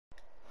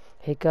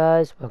Hey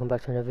guys, welcome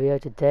back to another video.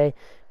 Today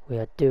we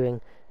are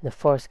doing the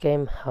forest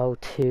game, how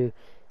to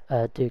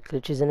do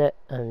glitches in it,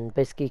 and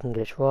basically you can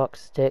glitch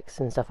rocks, sticks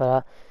and stuff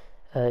like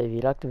that. If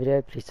you like the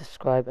video, please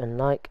subscribe and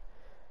like.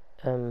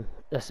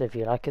 That's if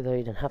you like it though,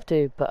 you don't have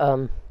to,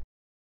 but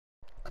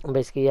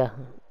basically yeah,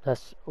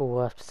 that's all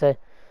I have to say.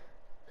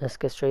 Let's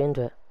get straight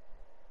into it.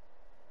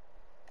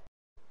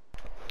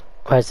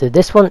 Right, so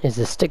this one is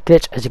a stick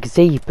glitch. As you can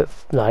see, you put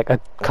like a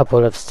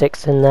couple of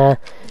sticks in there,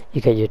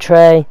 you get your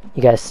tray,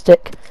 you get a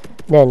stick,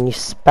 then you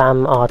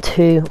spam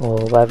R2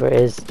 or whatever it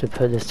is to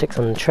put the sticks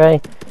on the tray.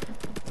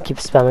 Keep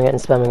spamming it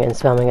and spamming it and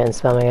spamming it and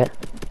spamming it,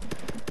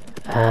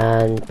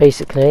 and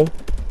basically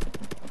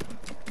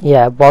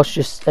yeah,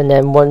 and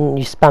then when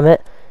you spam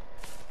it,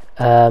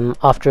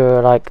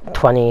 after like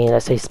 20,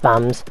 let's say,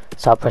 spams,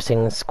 start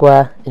pressing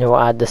square, and it will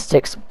add the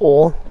sticks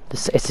or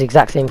it's the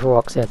exact same for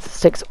rocks. It's the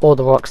sticks or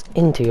the rocks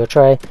into your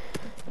tray,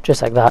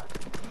 just like that,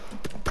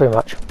 pretty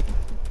much.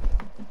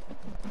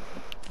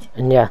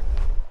 And yeah,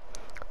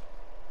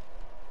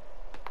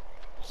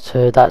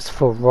 so that's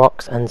for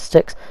rocks and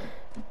sticks.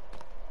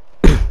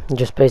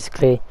 Just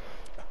basically,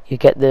 you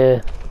get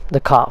the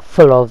cart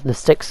full of the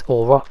sticks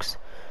or rocks.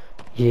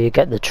 You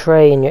get the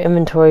tray in your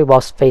inventory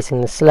whilst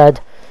facing the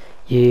sled.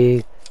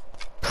 You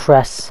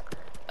press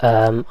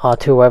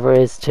R2, whatever it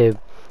is, to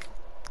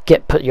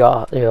put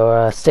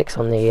your sticks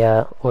on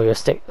the or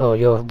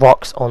your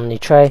rocks on the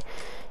tray.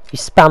 You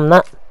spam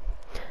that,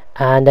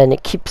 and then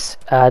it keeps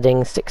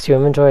adding sticks to your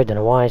inventory. I don't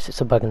know why,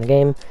 it's a bug in the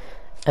game.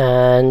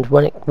 And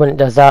when it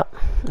does that,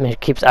 and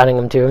it keeps adding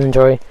them to your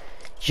inventory, you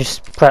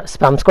just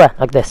spam square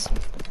like this.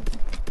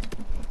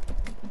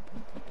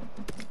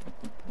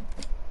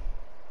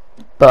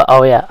 But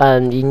oh yeah,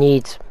 you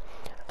need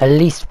at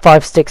least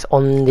 5 sticks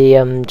on the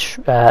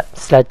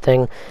sled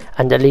thing,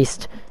 and at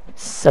least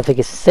I think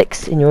it's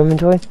 6 in your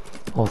inventory,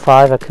 or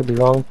 5, I could be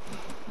wrong.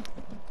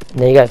 And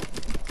there you go,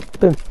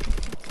 boom.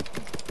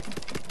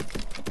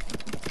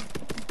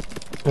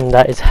 And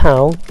that is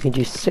how you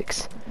do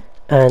sticks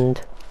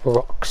and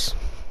rocks.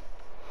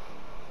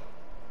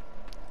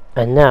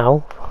 And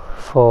now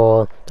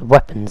for the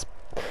weapons.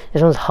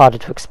 This one's harder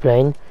to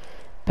explain.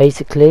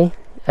 Basically,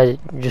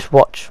 just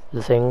watch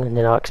the thing and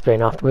then I'll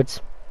explain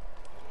afterwards.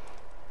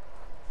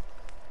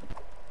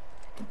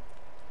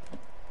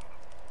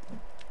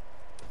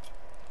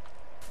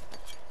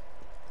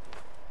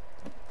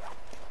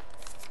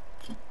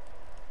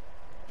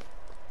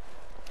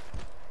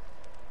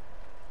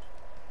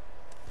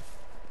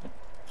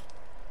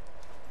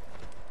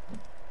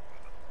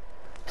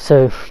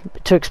 So,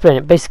 to explain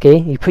it, basically,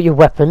 you put your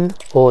weapon,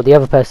 or the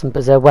other person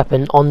puts their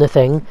weapon on the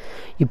thing,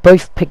 you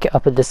both pick it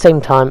up at the same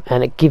time,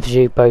 and it gives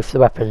you both the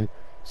weapon.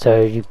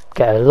 So, you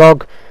get a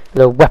log, a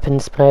little weapon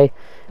display,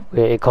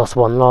 it costs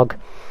 1 log.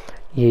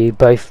 You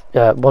both,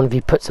 one of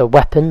you puts a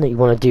weapon that you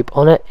want to dupe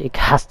on it. It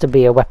has to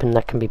be a weapon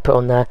that can be put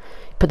on there.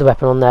 You put the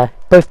weapon on there,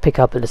 both pick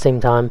up at the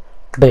same time,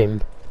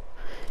 boom,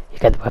 you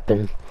get the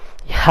weapon.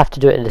 You have to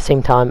do it at the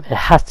same time. It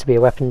has to be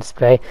a weapon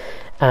display,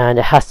 and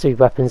it has to be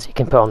weapons you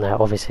can put on there,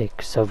 obviously,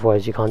 because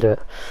otherwise you can't do it.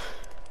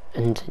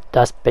 And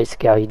that's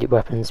basically how you do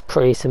weapons.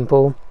 Pretty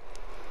simple,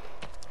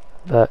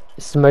 but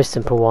it's the most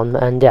simple one.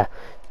 And yeah,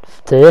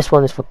 so this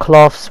one is for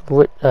cloths,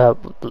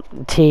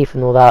 teeth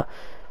and all that,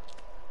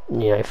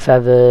 you know,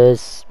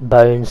 feathers,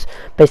 bones.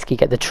 Basically,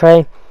 get the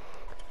tray.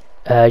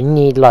 You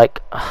need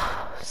like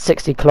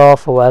 60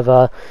 cloth or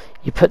whatever.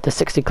 You put the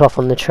 60 cloth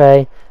on the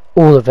tray,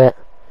 all of it,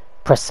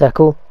 press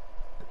circle,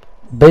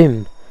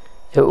 boom,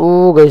 it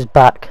all goes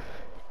back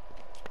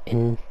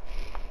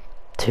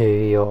into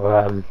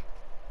your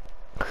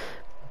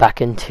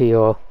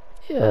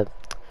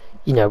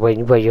you know,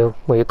 where your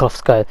cloths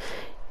go.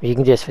 You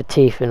can do this for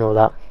teeth and all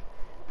that,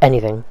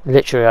 anything,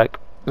 literally, like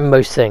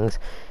most things.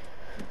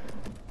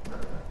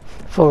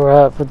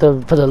 For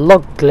the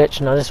log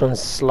glitch, now this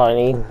one's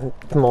slightly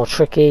more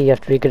tricky. You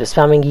have to be good at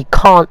spamming. You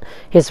can't,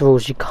 here's the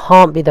rules, you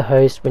can't be the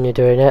host when you're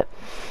doing it.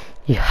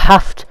 You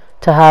have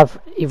to have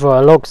either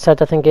a log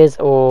set, I think it is,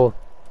 or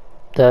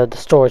the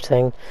storage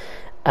thing.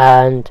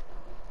 And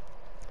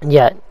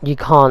yeah, you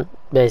can't,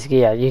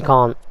 basically, yeah, you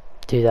can't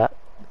do that.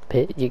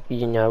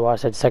 You know what I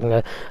said a second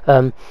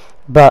ago.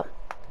 But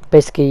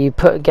basically, you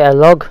get a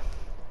log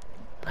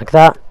like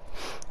that,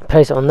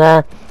 place it on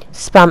there,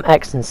 spam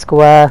X and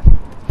square,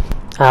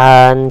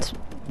 and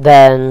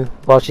then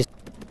whilst you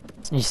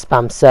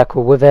spam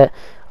circle with it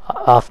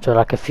after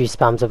like a few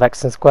spams of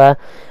X and square,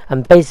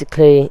 and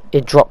basically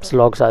it drops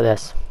logs like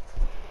this,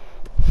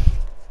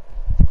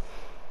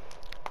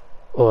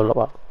 or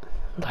well,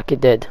 like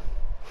it did.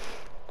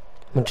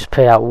 We'll just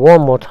play it out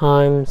one more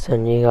time so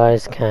you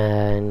guys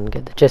can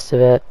get the gist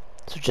of it.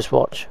 So just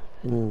watch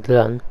and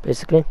learn,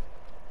 basically.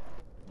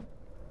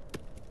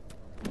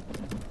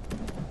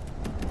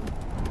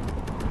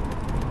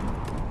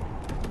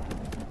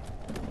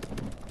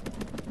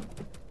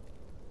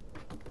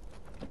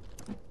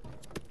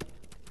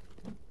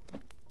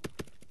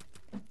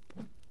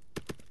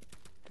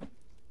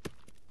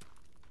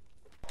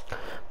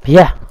 But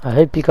yeah, I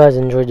hope you guys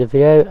enjoyed the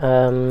video.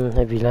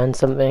 Hope you learned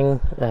something.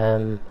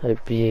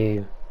 Hope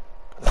you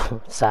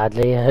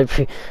Sadly, I hope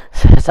you.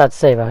 Sad to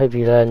say, but I hope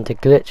you learned to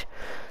glitch.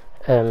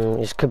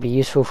 This could be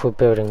useful for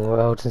building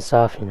worlds and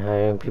stuff. You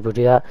know, people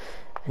do that.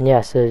 And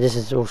yeah, so this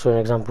is also an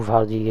example of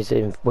how to use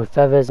it with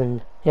feathers.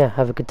 And yeah,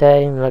 have a good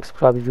day, and like,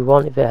 subscribe if you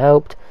want, if it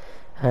helped.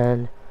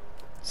 And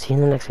see you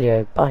in the next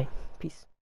video. Bye.